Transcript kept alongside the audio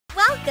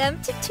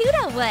Welcome to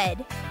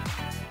Toodlewood!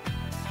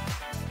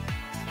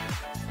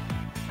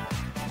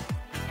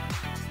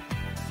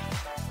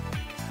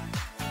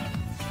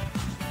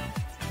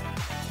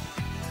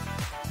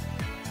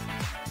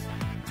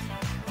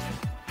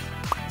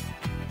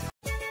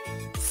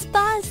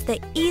 Spa's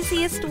the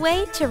easiest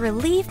way to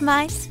relieve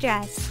my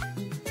stress.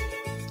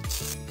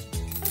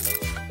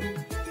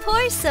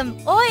 Pour some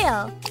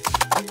oil.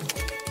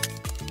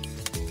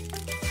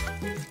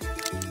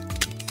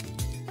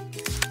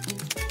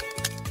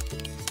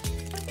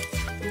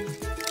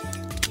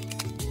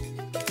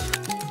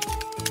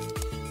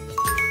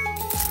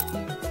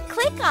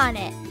 Click on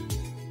it.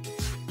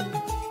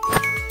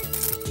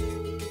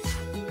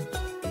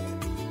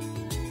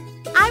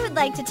 I would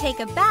like to take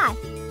a bath.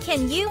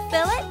 Can you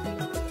fill it?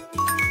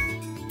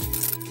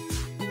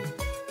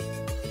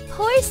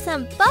 Pour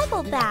some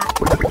bubble bath.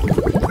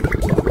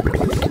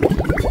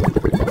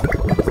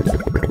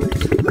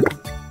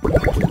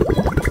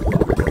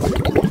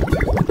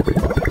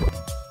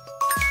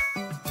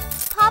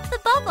 Pop the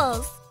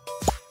bubbles.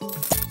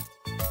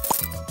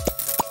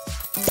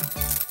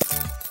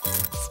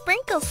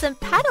 Sprinkle some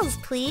petals,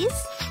 please.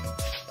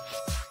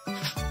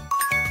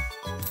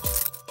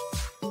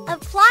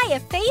 Apply a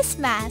face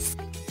mask.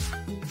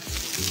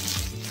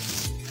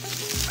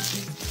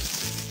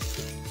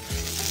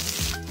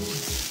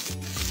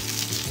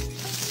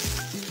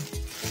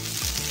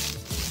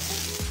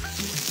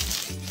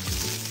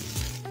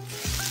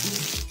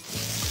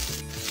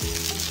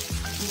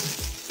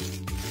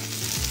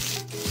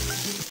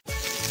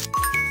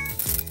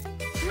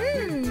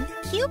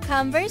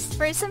 Cucumbers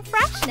for some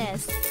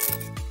freshness.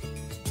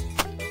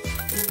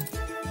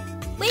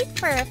 Wait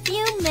for a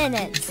few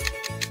minutes.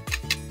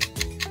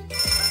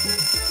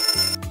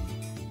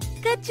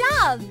 Good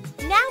job!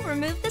 Now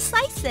remove the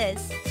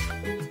slices.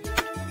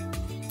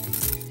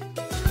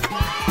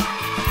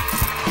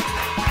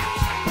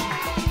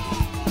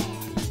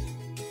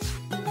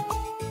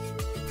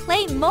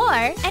 Play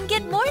more and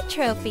get more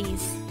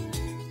trophies.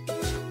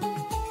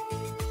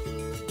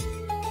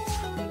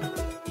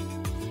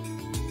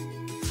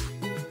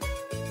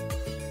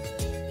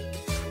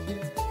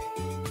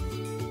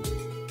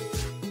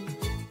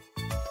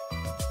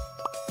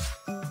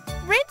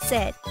 Rinse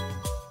it.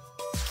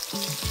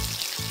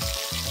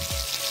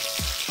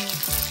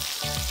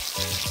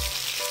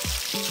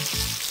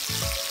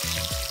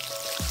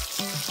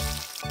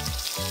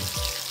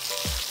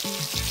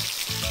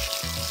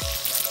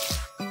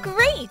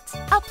 Great!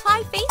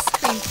 Apply face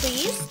cream,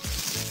 please.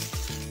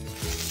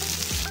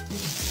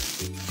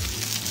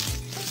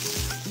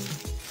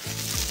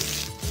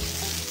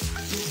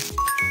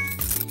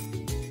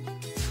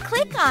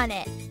 Click on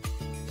it.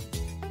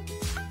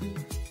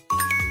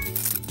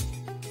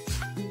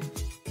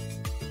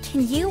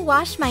 Can you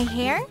wash my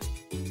hair?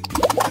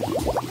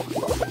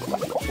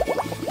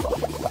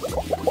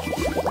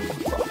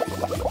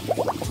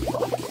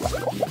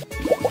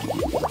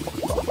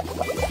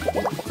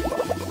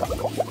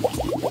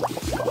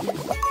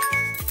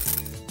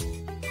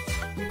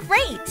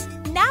 Great!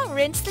 Now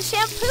rinse the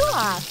shampoo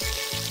off.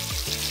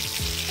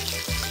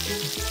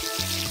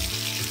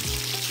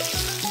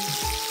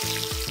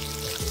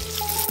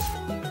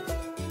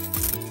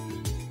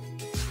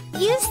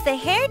 Use the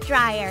hair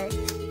dryer.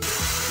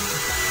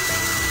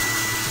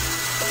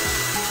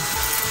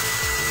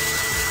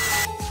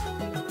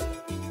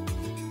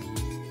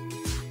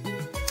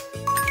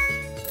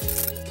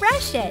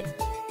 Brush it.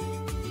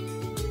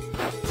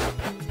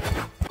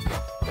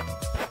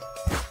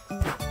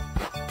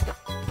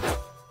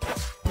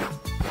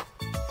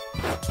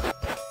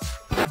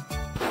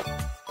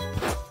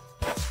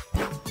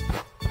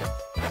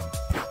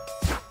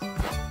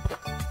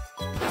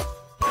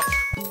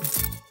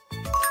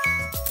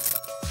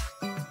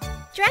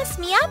 Dress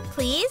me up,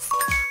 please.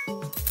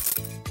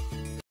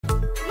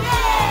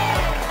 Yay!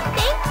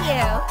 Thank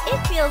you.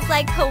 It feels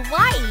like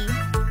Hawaii.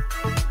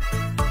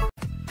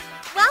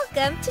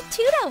 Welcome to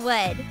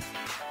Toodlewood!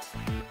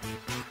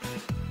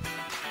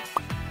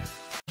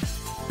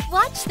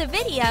 Watch the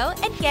video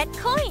and get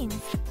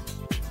coins!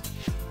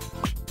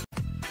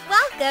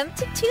 Welcome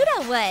to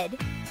Toodlewood!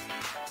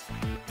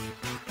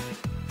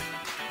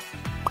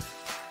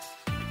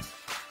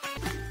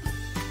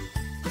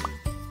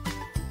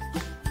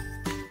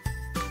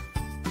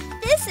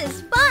 This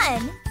is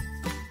fun!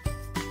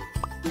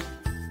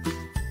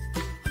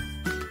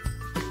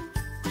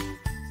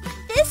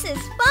 This is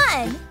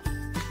fun!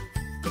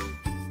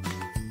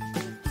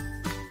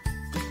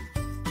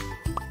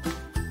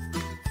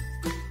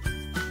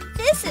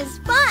 This is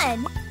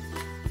fun!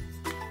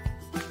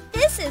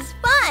 This is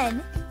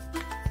fun!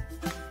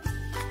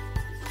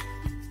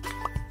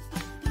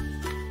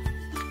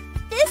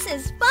 This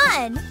is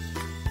fun!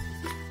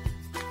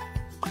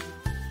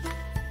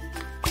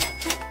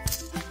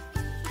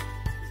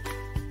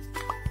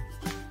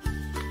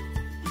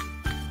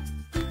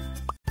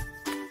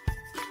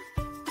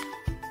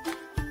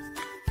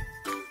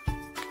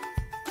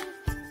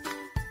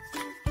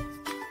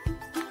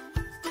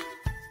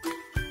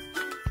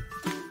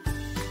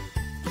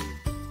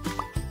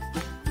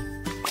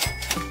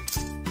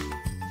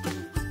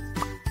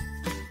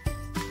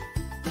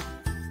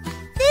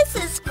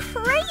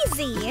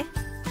 easy.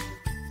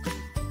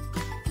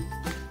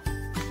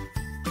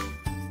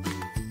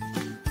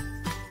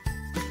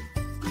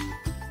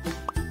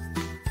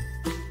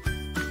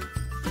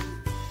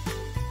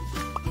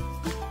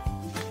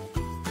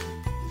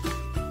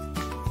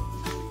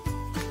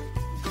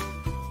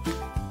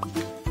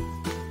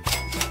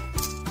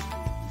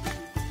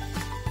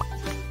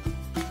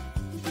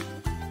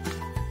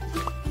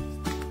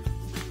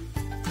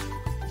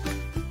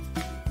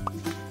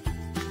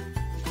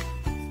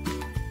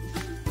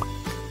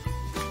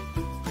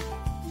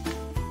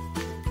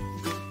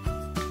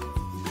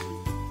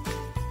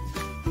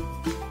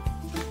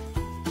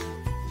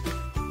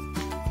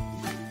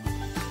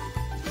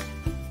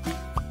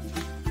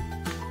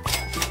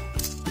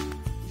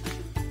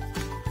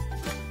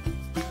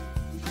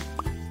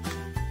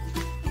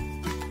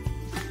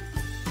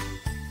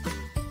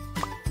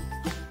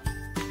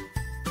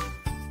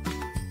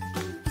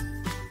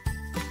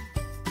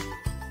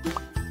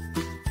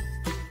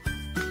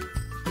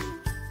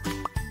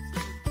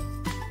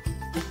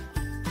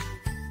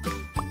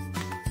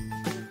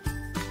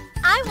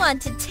 I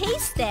want to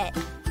taste it.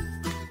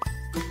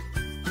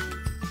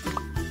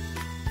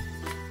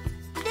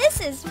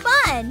 This is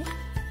fun.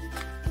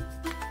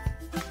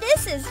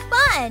 This is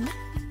fun.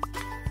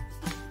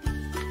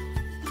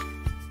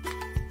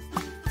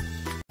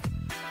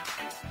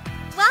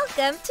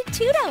 Welcome to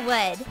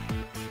Tudawood.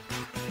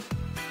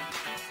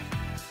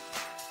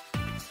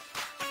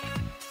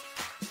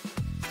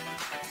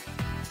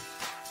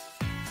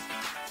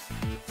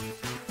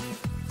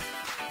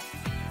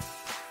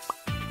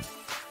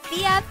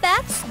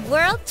 BFF's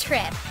World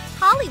Trip,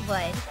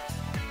 Hollywood.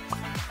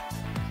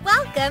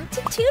 Welcome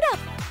to Tudawood.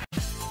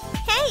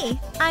 Hey,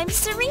 I'm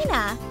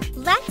Serena.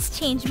 Let's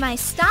change my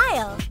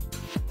style.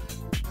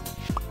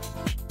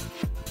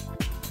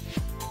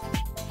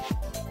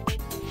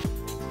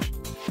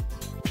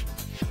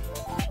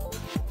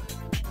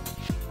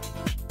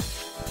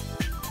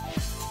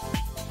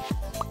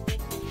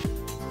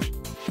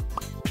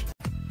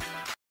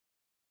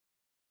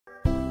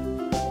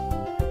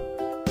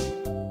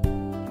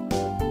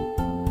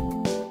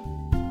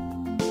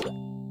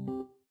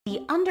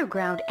 The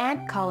underground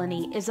ant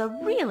colony is a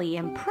really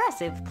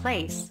impressive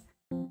place.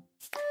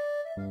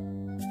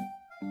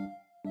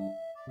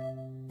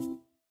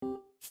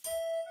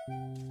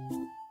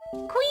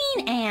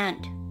 Queen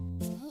ant!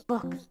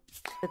 Look,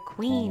 the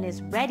queen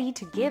is ready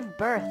to give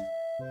birth.